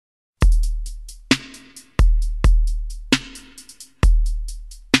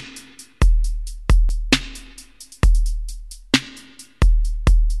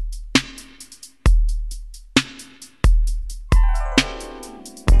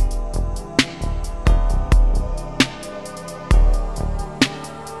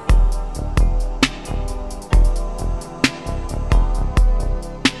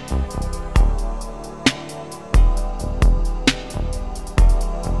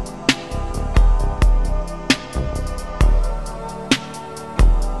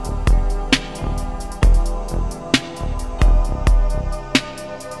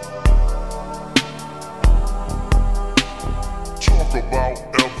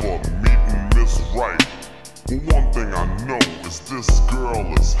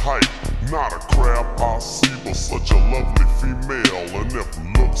height. Not a crab I see, but such a lovely female. And if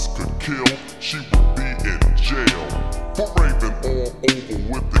looks could kill, she would be in jail. For raving all over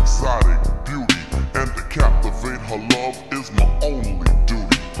with exotic beauty, and to captivate her love is my only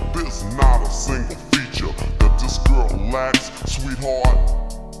duty. There's not a single feature that this girl lacks. Sweetheart,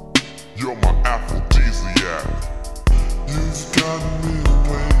 you're my aphrodisiac. You've got me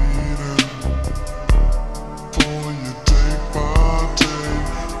waiting for you day by day.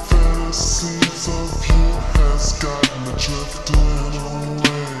 Fantasies of you has got me drifting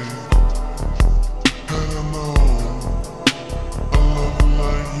away. And I know a love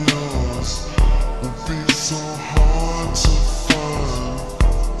like yours would be so hard to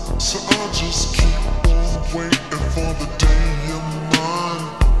find. So I'll just keep on waiting for the day you're mine.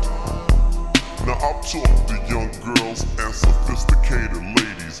 Now I've talked to young girls and sophisticated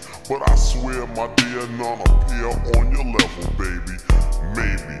ladies, but I swear, my dear, none appear on your level, baby.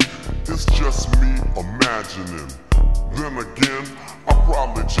 Maybe it's just me imagining. Then again, I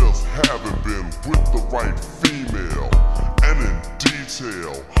probably just haven't been with the right female. And in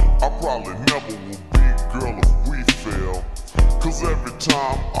detail, I probably never will be, girl, if we fail. Cause every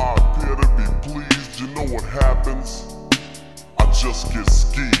time I appear to be pleased, you know what happens? I just get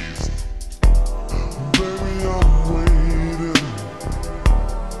skeezed. Baby, I'm waiting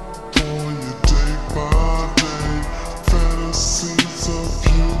for you day by day. Fantasies of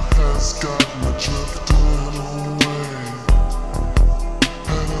you has got me drifting away.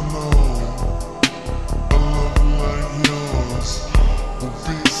 And I know a love like yours will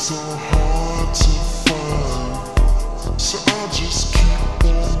be so hard to find. So I'll just keep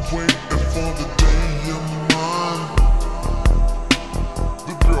on waiting for the day you're mine.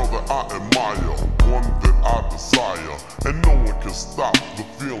 The girl that I admire, one that I desire, and no one can stop the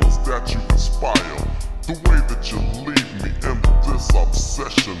feelings that you inspire. The way that you leave me in this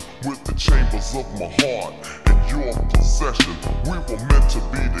obsession with the chambers of my heart in your possession. We were meant to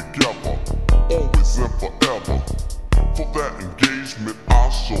be together, always and forever. For that engagement I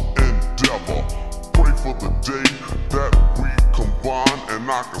shall endeavor. Pray for the day that we combine, and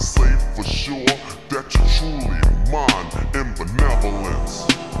I can say for sure that you're truly mine in benevolence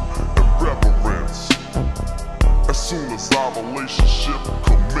and reverence. As soon as our relationship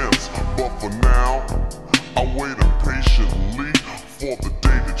commence, but for now, I wait impatiently for the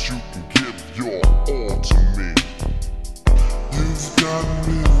day that you can give your all to me. You've got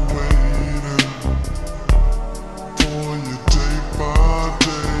me waiting for you day by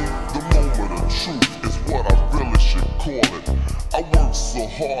day. The moment of truth is what I really should call it. I work so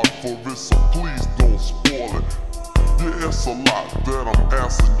hard for it, so please don't spoil it. Yeah, it's a lot that I'm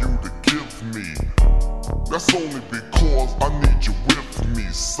asking you to give me. That's only because I need you with me,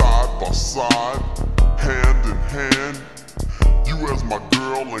 side by side, hand in hand. You as my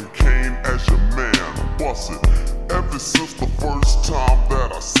girl and Kane as your man. Bust it. Ever since the first time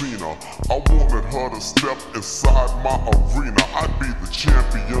that I seen her, I wanted her to step inside my arena. I'd be the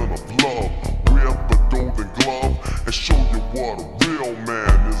champion of love, wear the golden glove, and show you what a real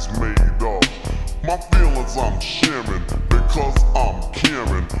man is made of. My feelings I'm sharing because I'm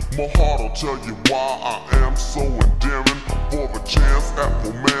caring. My heart will tell you why I am so endearing. For a chance at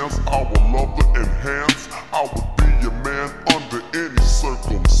romance, I would love to enhance. I would be your man under any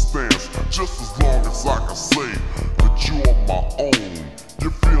circumstance, just as long as I can say that you're my own.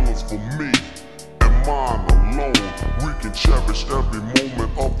 Your feelings for me and mine alone. We can cherish every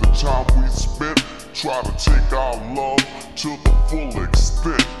moment of the time we spent. Try to take our love to the full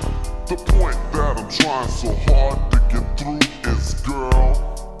extent. The point that I'm trying so hard to get through is,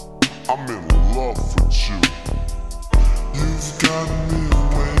 girl, I'm in love with you. You've got me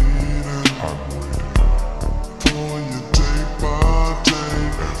waiting. I'm waiting for you day by day.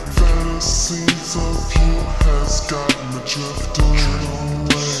 Fantasies of you has got me drifting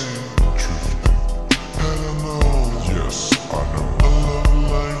away. And I know, yes, I know, a love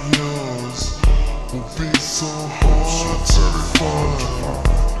like yours will be so hard to find.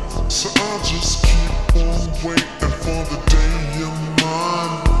 So I'll just keep on waiting for the day you're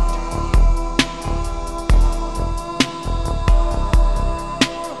mine.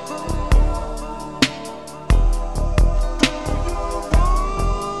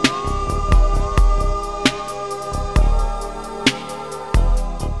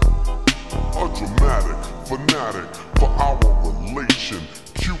 a dramatic fanatic for our relation.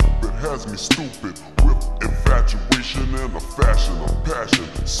 Cupid has me stupid with infatuation and a fashion of passion.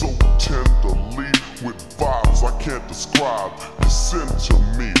 So tenderly with vibes I can't describe. You send to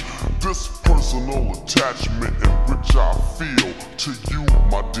me this personal attachment in which I feel. To you,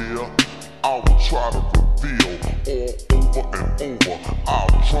 my dear, I will try to reveal all over and over. I'll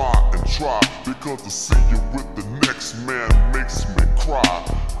try and try, because to see you with the next man makes me cry.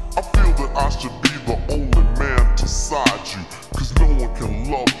 I feel that I should be the only man to side you, cause no one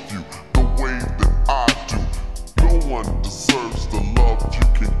can love you the way that I do. No one deserves the love you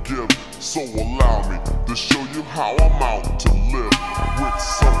can give, so allow me to show you how I'm out to live with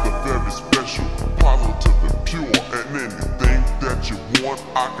something very special, positive and pure. And anything that you want,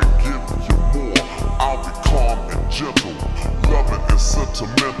 I can give you more. I'll be calm and gentle, loving and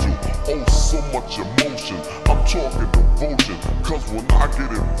sentimental. Oh, so much emotion, I'm talking devotion. Cause when I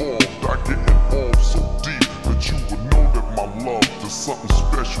get involved so deep that you would know that my love is something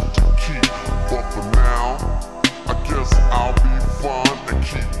special to keep. But for now, I guess I'll be fine and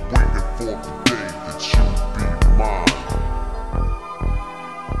keep waiting for the day that you'll be